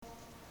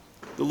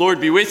The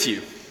Lord be with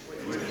you.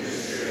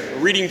 A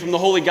reading from the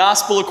Holy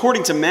Gospel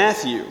according to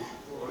Matthew.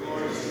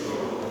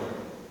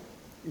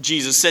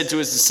 Jesus said to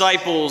his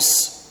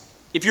disciples,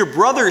 "If your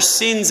brother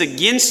sins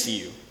against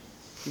you,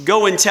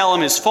 go and tell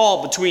him his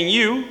fault between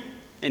you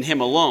and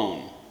him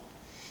alone.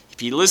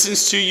 If he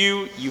listens to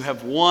you, you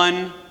have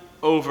won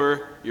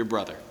over your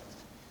brother.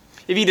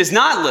 If he does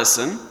not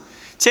listen,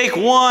 take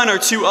one or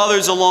two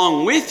others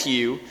along with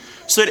you,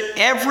 so that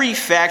every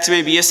fact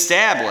may be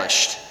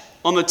established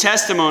on the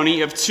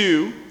testimony of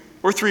 2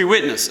 or 3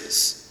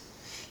 witnesses.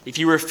 If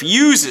he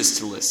refuses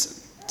to listen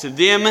to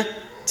them,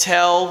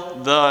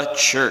 tell the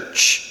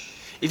church.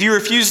 If he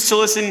refuses to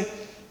listen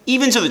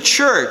even to the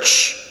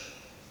church,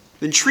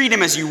 then treat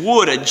him as you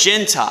would a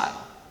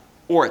Gentile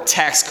or a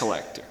tax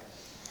collector.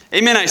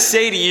 Amen, I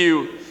say to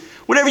you,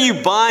 whatever you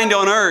bind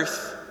on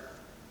earth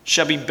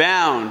shall be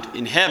bound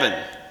in heaven,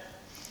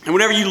 and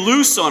whatever you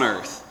loose on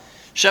earth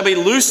shall be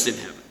loosed in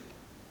heaven.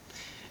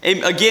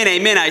 Again,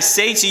 amen, I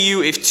say to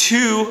you, if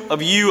 2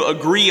 of you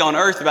agree on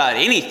earth about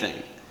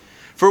anything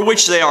for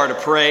which they are to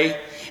pray,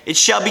 it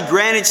shall be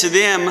granted to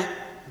them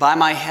by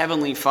my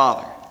heavenly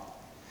Father.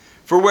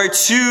 For where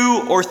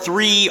 2 or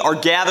 3 are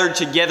gathered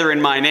together in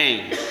my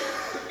name,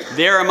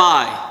 there am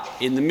I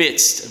in the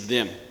midst of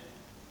them."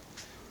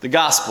 The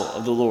Gospel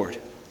of the Lord.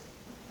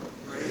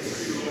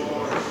 Praise to you,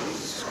 Lord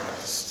Jesus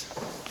Christ.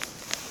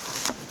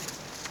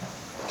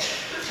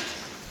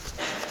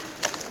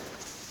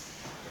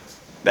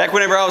 Back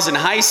whenever I was in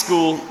high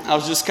school, I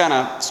was just kind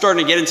of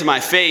starting to get into my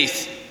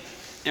faith.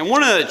 And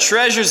one of the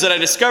treasures that I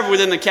discovered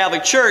within the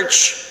Catholic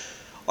Church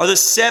are the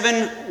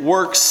 7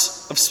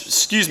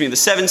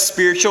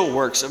 spiritual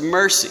works of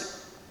mercy.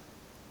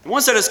 And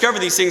once I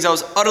discovered these things, I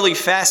was utterly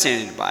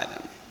fascinated by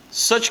them.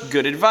 Such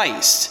good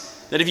advice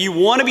that if you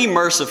want to be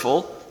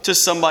merciful to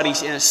somebody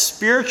in a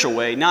spiritual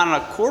way, not in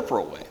a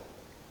corporal way,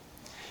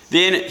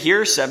 then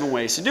here are 7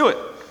 ways to do it.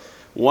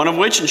 One of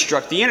which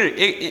instruct the ignorant.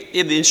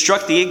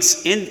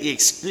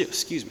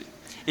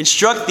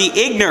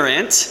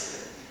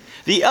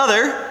 The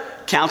other,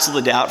 counsel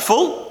the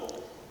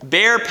doubtful.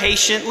 Bear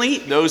patiently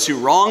those who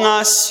wrong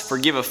us.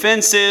 Forgive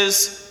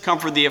offenses.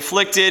 Comfort the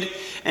afflicted.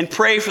 And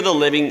pray for the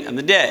living and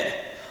the dead.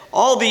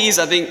 All these,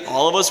 I think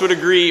all of us would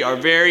agree, are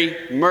very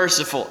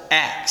merciful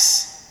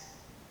acts.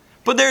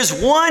 But there's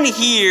one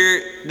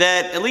here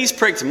that at least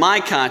pricked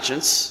my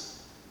conscience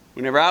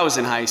whenever I was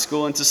in high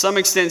school, and to some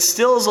extent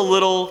still is a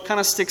little, kind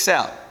of sticks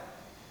out.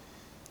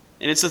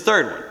 And it's the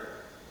third one.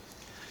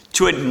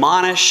 To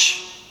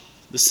admonish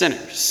the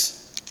sinners.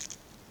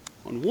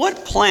 On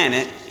what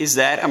planet is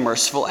that a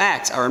merciful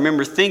act? I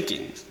remember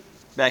thinking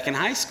back in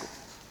high school.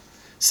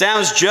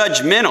 Sounds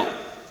judgmental.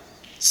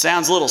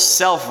 Sounds a little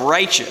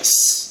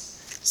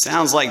self-righteous.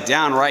 Sounds like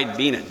downright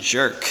being a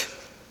jerk.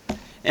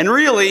 And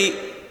really,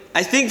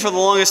 I think for the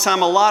longest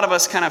time, a lot of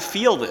us kind of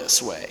feel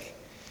this way.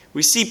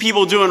 We see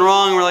people doing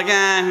wrong, and we're like, who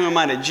am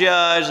I to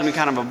judge? Let me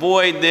kind of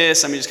avoid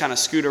this. Let me just kind of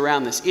scoot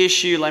around this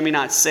issue. Let me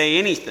not say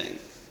anything.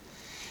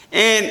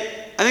 And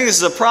I think this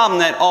is a problem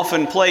that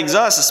often plagues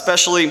us,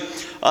 especially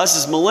us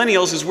as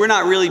millennials, because we're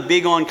not really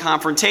big on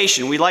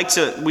confrontation. We like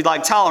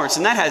tolerance,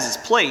 and that has its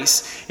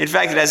place. In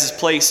fact, it has its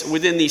place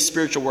within these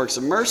spiritual works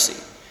of mercy,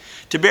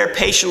 to bear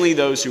patiently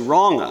those who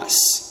wrong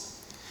us.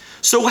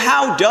 So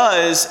how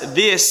does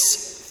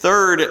this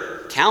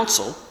third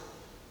counsel,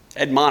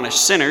 admonish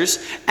sinners,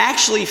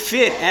 actually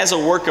fit as a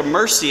work of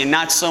mercy and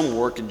not some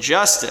work of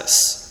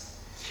justice?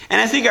 And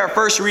I think our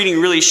first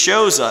reading really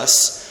shows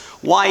us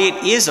why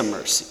it is a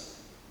mercy.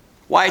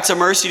 Why it's a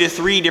mercy to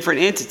 3 different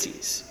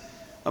entities.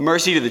 A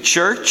mercy to the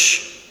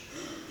church,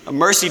 a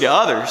mercy to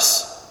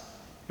others,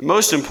 and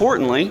most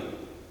importantly,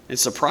 and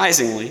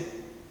surprisingly,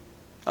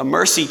 a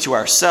mercy to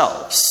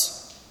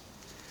ourselves.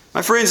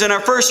 My friends, in our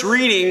first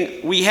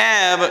reading, we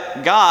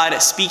have God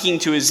speaking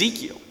to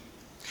Ezekiel.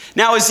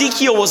 Now,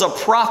 Ezekiel was a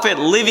prophet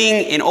living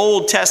in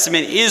Old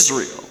Testament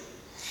Israel.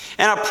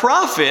 And a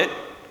prophet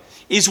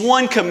is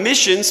one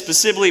commissioned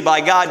specifically by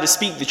God to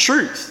speak the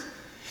truth,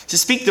 to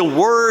speak the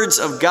words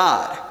of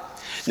God.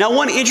 Now,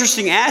 one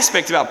interesting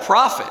aspect about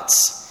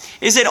prophets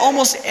is that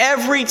almost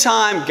every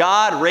time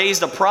God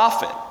raised a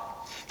prophet,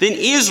 then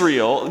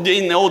Israel,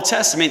 in the Old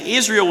Testament,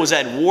 Israel was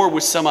at war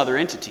with some other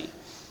entity.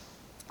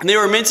 And they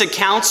were meant to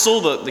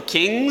counsel the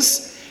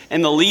kings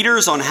and the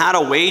leaders on how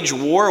to wage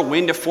war,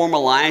 when to form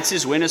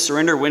alliances, when to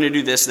surrender, when to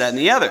do this, that, and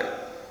the other.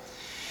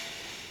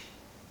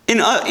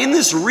 In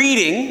this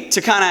reading,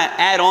 to kind of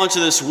add on to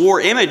this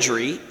war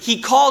imagery,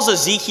 he calls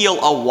Ezekiel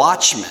a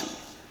watchman.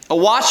 A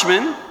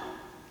watchman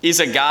is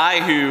a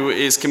guy who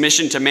is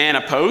commissioned to man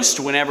a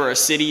post whenever a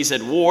city is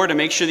at war to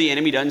make sure the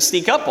enemy doesn't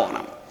sneak up on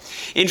them.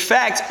 In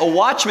fact, a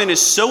watchman is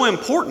so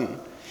important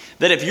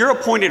that if you're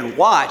appointed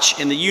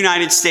watch in the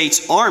United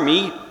States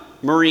Army,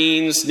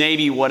 Marines,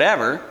 Navy,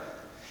 whatever,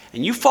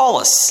 and you fall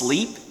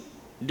asleep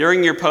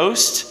during your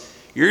post,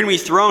 you're going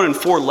to be thrown in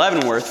Fort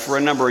Leavenworth for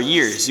a number of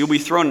years. You'll be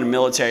thrown in a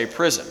military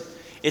prison.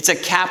 It's a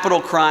capital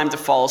crime to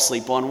fall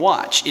asleep on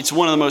watch. It's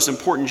one of the most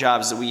important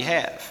jobs that we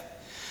have.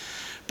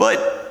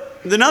 But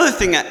another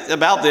thing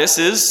about this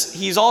is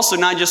he's also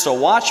not just a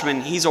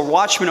watchman, he's a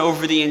watchman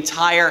over the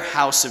entire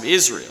house of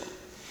Israel.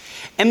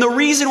 And the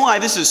reason why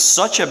this is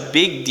such a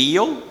big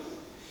deal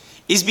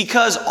is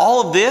because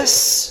all of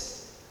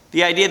this,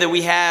 the idea that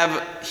we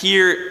have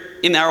here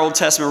in our Old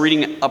Testament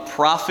reading a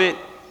prophet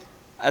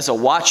as a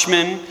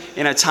watchman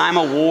in a time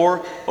of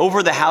war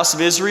over the house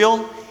of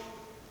Israel,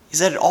 is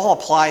that it all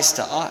applies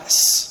to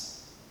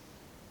us.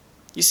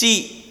 You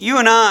see, you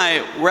and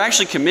I were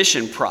actually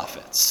commissioned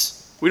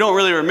prophets. We don't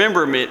really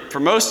remember it for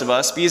most of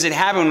us because it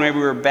happened whenever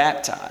we were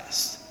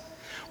baptized.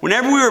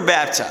 Whenever we were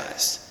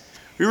baptized,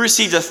 we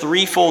received a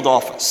threefold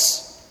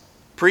office.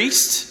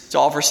 Priest, to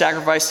offer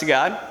sacrifice to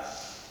God.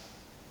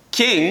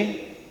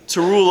 King,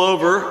 to rule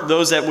over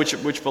those that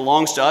which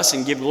belongs to us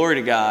and give glory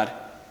to God.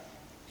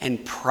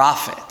 And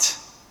prophet,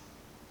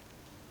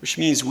 which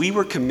means we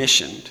were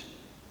commissioned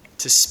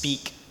to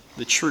speak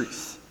the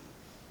truth.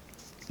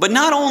 But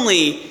not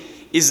only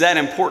is that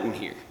important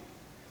here,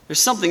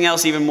 there's something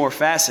else even more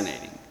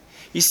fascinating.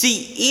 You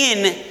see,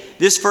 in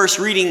this first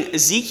reading,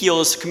 Ezekiel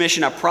is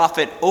commissioned a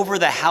prophet over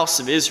the house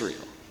of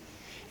Israel.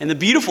 And the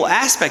beautiful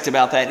aspect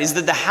about that is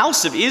that the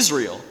house of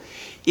Israel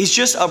is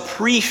just a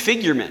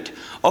prefigurement,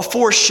 a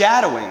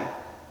foreshadowing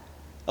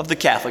of the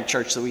Catholic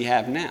Church that we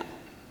have now.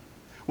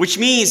 Which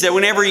means that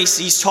whenever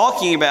he's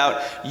talking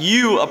about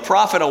you, a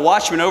prophet, a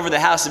watchman over the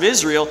house of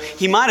Israel,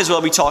 he might as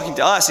well be talking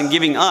to us and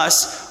giving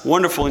us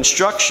wonderful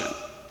instruction.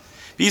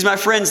 Because, my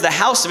friends, the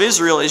house of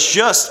Israel is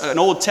just an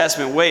Old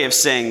Testament way of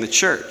saying the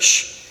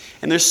church.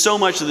 And there's so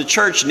much of the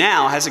church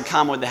now has in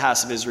common with the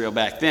house of Israel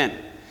back then.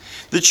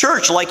 The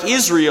church, like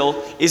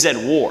Israel, is at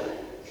war.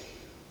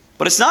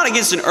 But it's not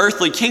against an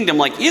earthly kingdom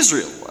like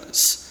Israel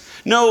was.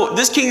 No,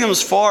 this kingdom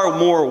is far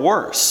more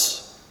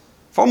worse,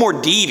 far more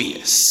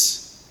devious.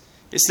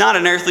 It's not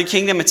an earthly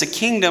kingdom, it's a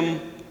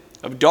kingdom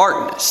of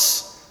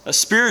darkness, a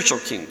spiritual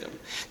kingdom.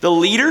 The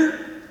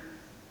leader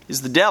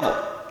is the devil.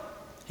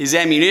 His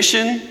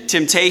ammunition,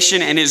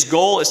 temptation, and his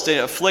goal is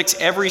to afflict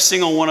every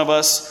single one of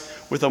us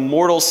with a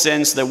mortal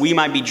sin so that we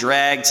might be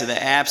dragged to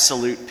the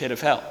absolute pit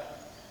of hell.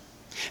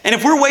 And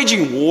if we're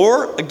waging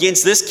war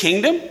against this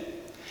kingdom,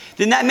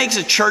 then that makes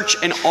a church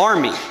an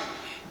army,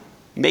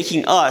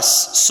 making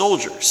us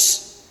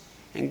soldiers.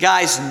 And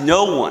guys,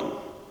 no one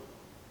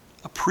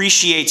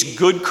appreciates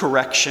good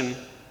correction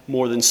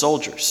more than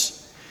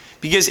soldiers.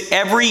 Because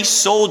every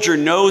soldier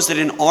knows that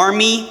an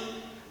army,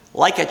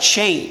 like a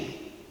chain,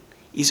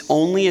 is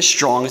only as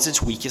strong as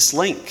its weakest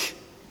link.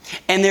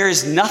 And there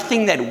is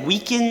nothing that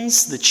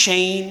weakens the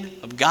chain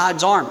of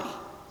God's army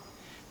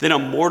than a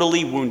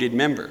mortally wounded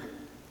member.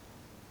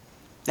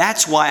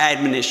 That's why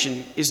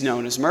admonition is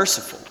known as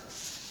merciful.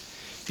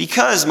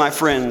 Because, my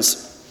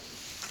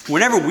friends,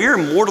 whenever we're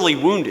mortally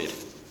wounded,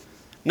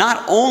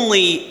 not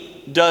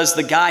only does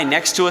the guy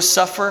next to us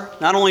suffer,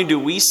 not only do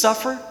we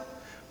suffer,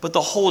 but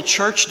the whole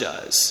church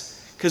does,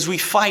 because we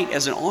fight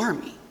as an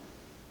army.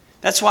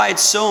 That's why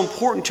it's so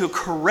important to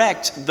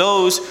correct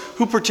those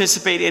who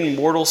participate in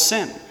mortal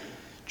sin.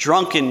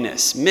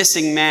 Drunkenness,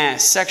 missing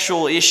mass,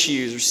 sexual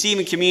issues,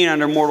 receiving communion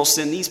under mortal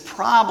sin. These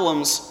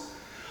problems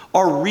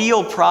are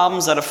real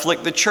problems that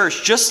afflict the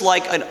church. Just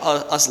like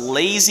a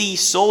lazy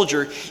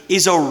soldier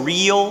is a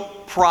real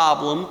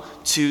problem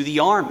to the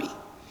army.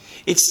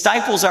 It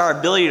stifles our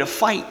ability to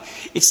fight.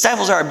 It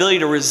stifles our ability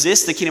to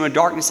resist the kingdom of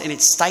darkness, and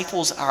it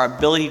stifles our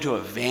ability to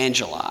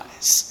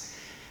evangelize.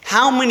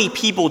 How many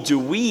people do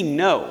we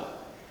know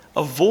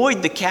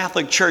avoid the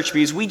Catholic Church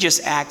because we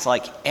just act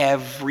like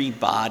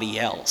everybody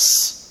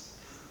else?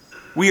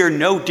 We are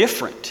no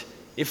different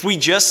if we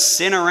just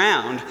sin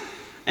around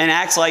and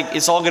act like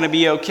it's all going to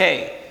be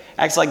okay.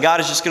 Act like God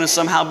is just going to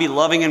somehow be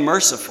loving and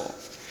merciful.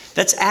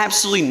 That's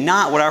absolutely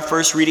not what our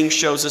first reading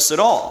shows us at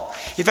all.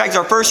 In fact,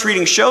 our first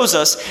reading shows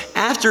us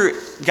after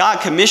God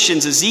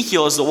commissions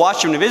Ezekiel as the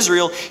watchman of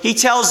Israel, he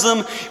tells them,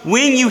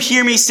 when you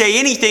hear me say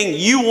anything,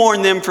 you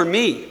warn them from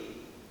me.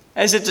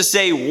 As if to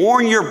say,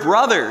 warn your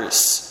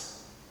brothers.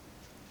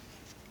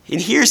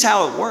 And here's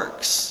how it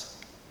works.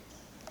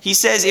 He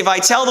says, if I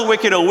tell the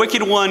wicked, O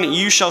wicked one,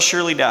 you shall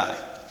surely die,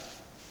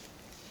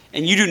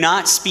 and you do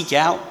not speak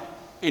out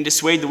and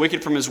dissuade the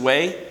wicked from his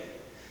way,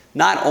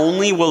 not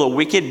only will the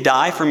wicked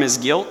die from his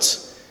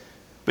guilt,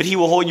 but he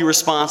will hold you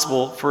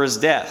responsible for his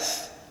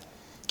death.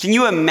 Can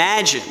you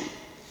imagine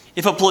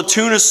if a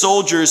platoon of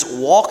soldiers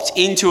walked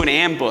into an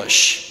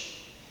ambush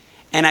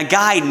and a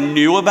guy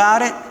knew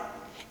about it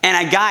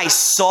and a guy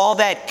saw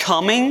that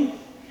coming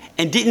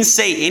and didn't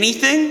say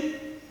anything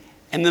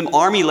and the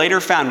army later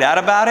found out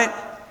about it?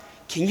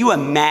 Can you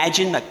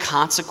imagine the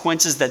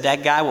consequences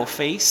that guy will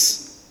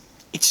face?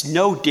 It's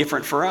no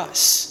different for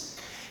us.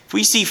 If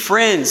we see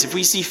friends, if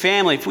we see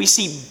family, if we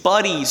see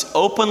buddies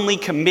openly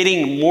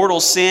committing mortal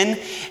sin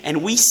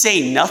and we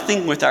say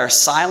nothing with our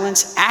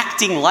silence,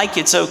 acting like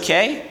it's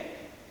okay,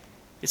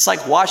 it's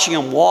like watching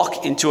them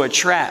walk into a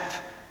trap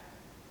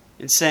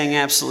and saying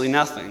absolutely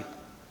nothing.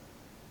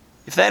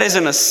 If that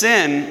isn't a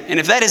sin, and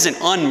if that isn't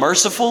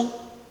unmerciful,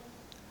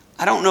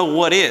 I don't know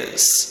what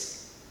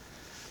is.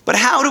 But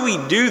how do we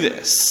do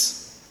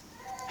this?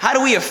 How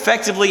do we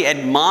effectively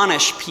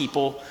admonish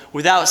people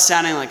without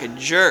sounding like a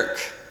jerk,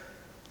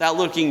 without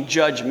looking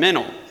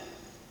judgmental?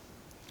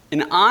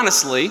 And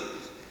honestly,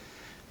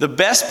 the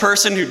best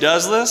person who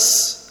does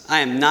this, I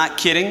am not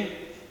kidding,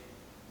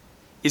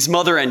 is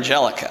Mother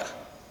Angelica.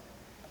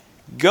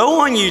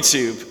 Go on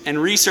YouTube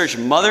and research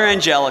Mother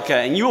Angelica,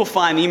 and you will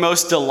find the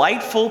most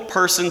delightful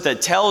person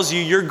that tells you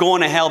you're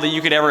going to hell that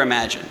you could ever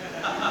imagine.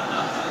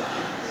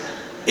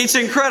 It's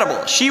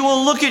incredible. She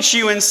will look at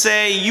you and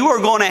say, "You are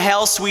going to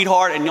hell,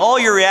 sweetheart," and all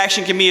your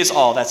reaction can be is,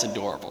 "Oh, that's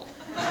adorable."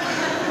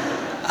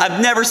 I've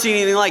never seen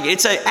anything like it.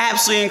 It's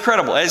absolutely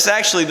incredible. It's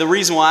actually the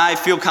reason why I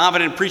feel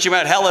confident preaching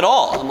about hell at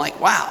all. I'm like,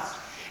 wow.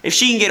 If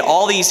she can get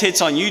all these hits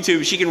on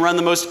YouTube, she can run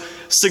the most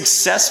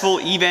successful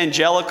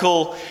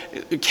evangelical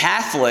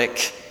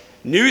Catholic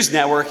news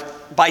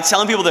network by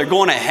telling people they're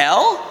going to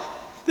hell.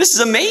 This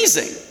is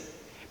amazing.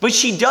 But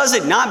she does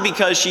it not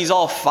because she's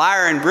all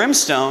fire and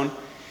brimstone,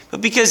 but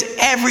because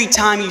every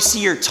time you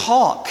see her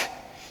talk,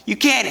 you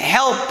can't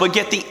help but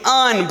get the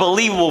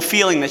unbelievable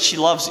feeling that she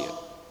loves you.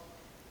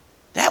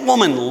 That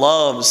woman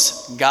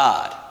loves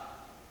God.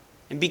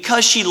 And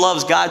because she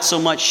loves God so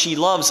much, she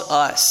loves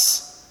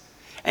us.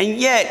 And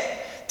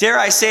yet, dare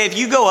I say, if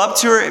you go up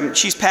to her, and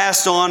she's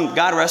passed on,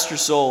 God rest her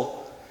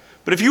soul,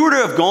 but if you were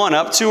to have gone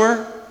up to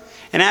her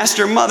and asked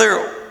her, "Mother,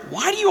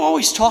 why do you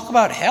always talk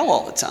about hell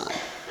all the time?"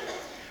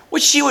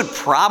 what she would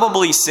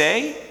probably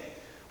say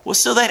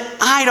was, "So that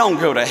I don't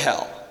go to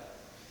hell."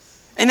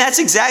 And that's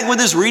exactly what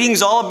this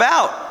reading's all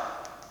about.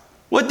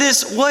 What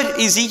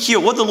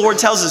the Lord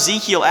tells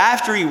Ezekiel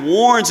after he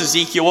warns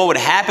Ezekiel what would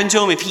happen to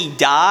him if he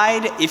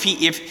died, if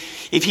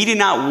he did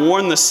not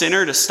warn the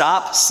sinner to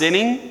stop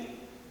sinning.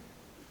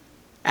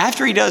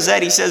 After he does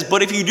that, he says,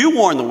 "But if you do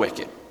warn the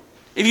wicked,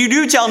 if you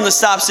do tell them to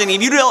stop sinning,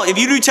 if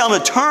you do tell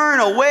them to turn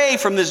away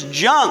from this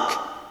junk,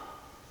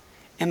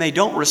 and they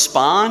don't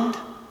respond,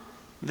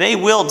 they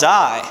will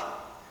die,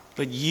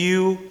 but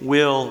you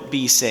will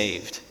be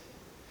saved."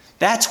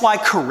 That's why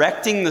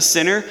correcting the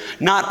sinner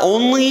not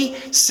only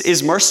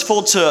is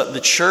merciful to the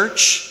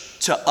church,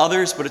 to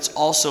others, but it's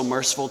also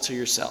merciful to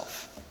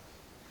yourself.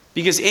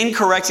 Because in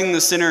correcting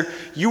the sinner,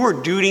 you are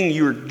doing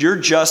your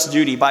just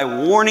duty by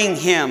warning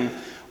him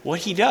what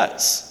he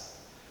does,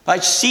 by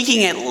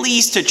seeking at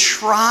least to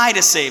try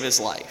to save his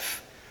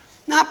life.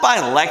 Not by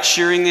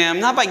lecturing him,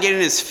 not by getting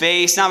in his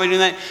face, not by doing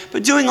that,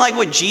 but doing like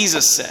what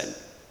Jesus said,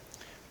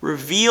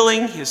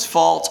 revealing his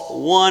faults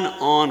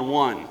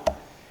one-on-one.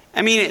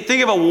 I mean,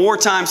 think of a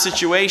wartime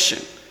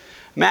situation.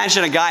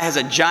 Imagine a guy has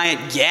a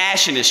giant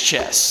gash in his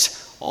chest.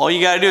 All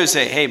you got to do is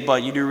say, "Hey,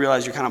 bud, you do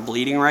realize you're kind of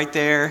bleeding right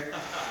there?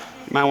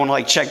 You might want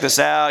to check this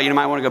out. You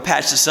might want to go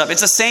patch this up." It's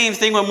the same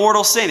thing with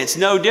mortal sin. It's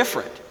no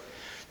different.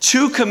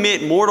 To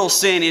commit mortal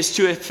sin is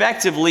to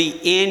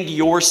effectively end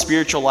your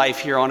spiritual life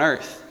here on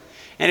earth.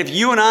 And if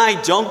you and I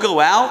don't go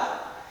out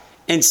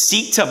and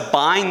seek to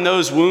bind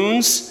those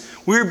wounds,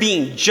 we're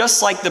being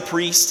just like the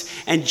priest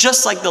and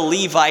just like the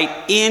Levite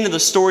in the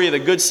story of the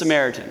Good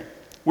Samaritan.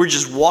 We're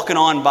just walking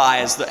on by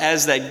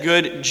as that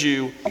good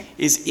Jew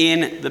is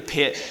in the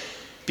pit,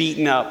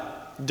 beaten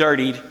up,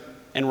 dirtied,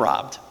 and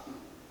robbed.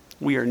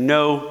 We are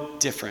no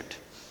different.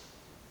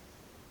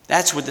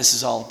 That's what this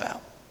is all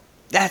about.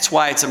 That's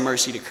why it's a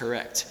mercy to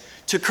correct.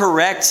 To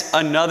correct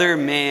another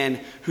man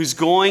who's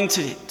going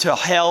to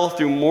hell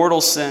through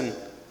mortal sin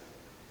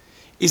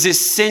is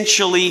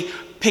essentially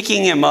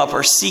picking him up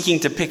or seeking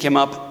to pick him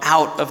up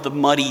out of the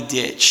muddy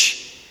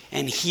ditch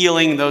and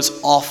healing those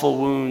awful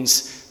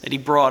wounds that he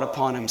brought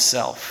upon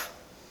himself.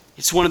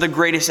 It's one of the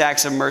greatest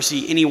acts of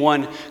mercy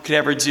anyone could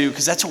ever do,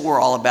 because that's what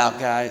we're all about,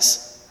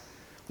 guys.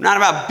 We're not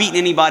about beating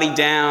anybody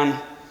down.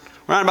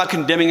 We're not about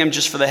condemning them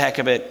just for the heck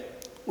of it.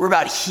 We're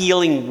about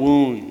healing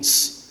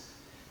wounds.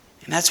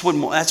 And that's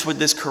what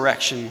this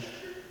correction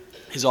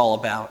is all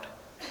about.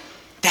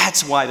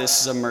 That's why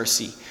this is a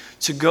mercy,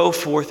 to go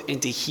forth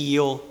and to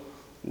heal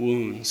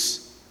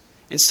wounds.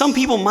 And some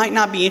people might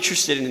not be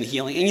interested in the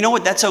healing. And you know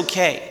what? That's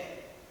okay.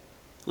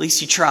 At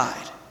least you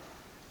tried.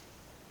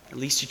 At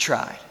least you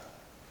tried.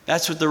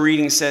 That's what the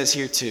reading says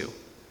here too.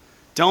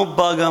 Don't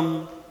bug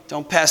them.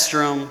 Don't pester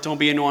them. Don't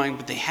be annoying.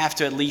 But they have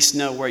to at least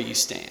know where you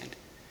stand.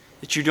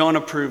 That you don't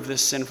approve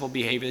this sinful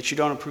behavior. That you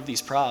don't approve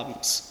these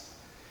problems.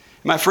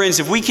 My friends,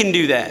 if we can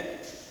do that,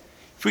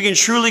 if we can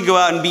truly go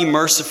out and be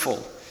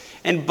merciful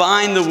and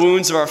bind the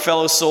wounds of our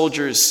fellow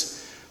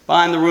soldiers,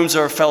 bind the wounds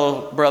of our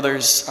fellow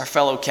brothers, our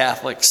fellow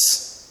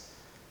Catholics,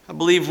 I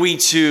believe we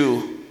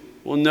too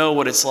will know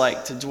what it's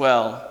like to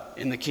dwell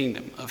in the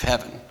kingdom of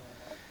heaven.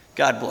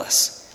 God bless.